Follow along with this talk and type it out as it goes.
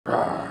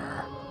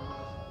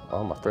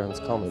All my friends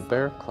call me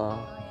Bear Claw.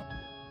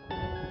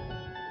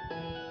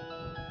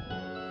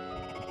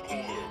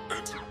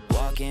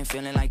 Walking,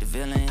 feeling like the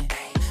villain.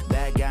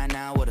 Bad guy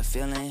now, what a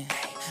feeling.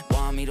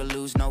 Want me to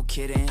lose, no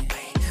kidding.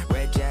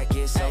 Red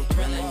jacket, so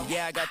thrilling.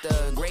 Yeah, I got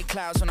the gray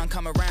clouds when I'm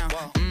coming around.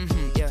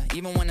 Yeah,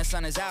 even when the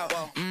sun is out.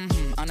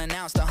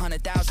 Unannounced,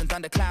 100,000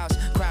 thunderclouds.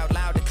 Crowd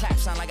loud, the clap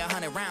sound like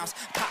 100 rounds.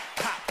 Pop,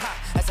 pop, pop,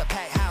 that's a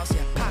packed house.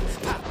 Yeah, pop,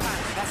 pop,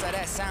 pop, that's how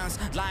that sounds.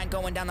 Line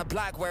going down the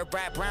block where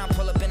Brad Brown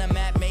pull up in a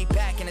map made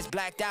back and it's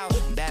blacked out.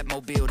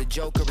 Batmobile, the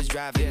Joker is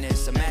driving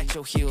this. I'm at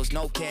your heels,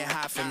 no can't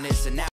hide from this. And now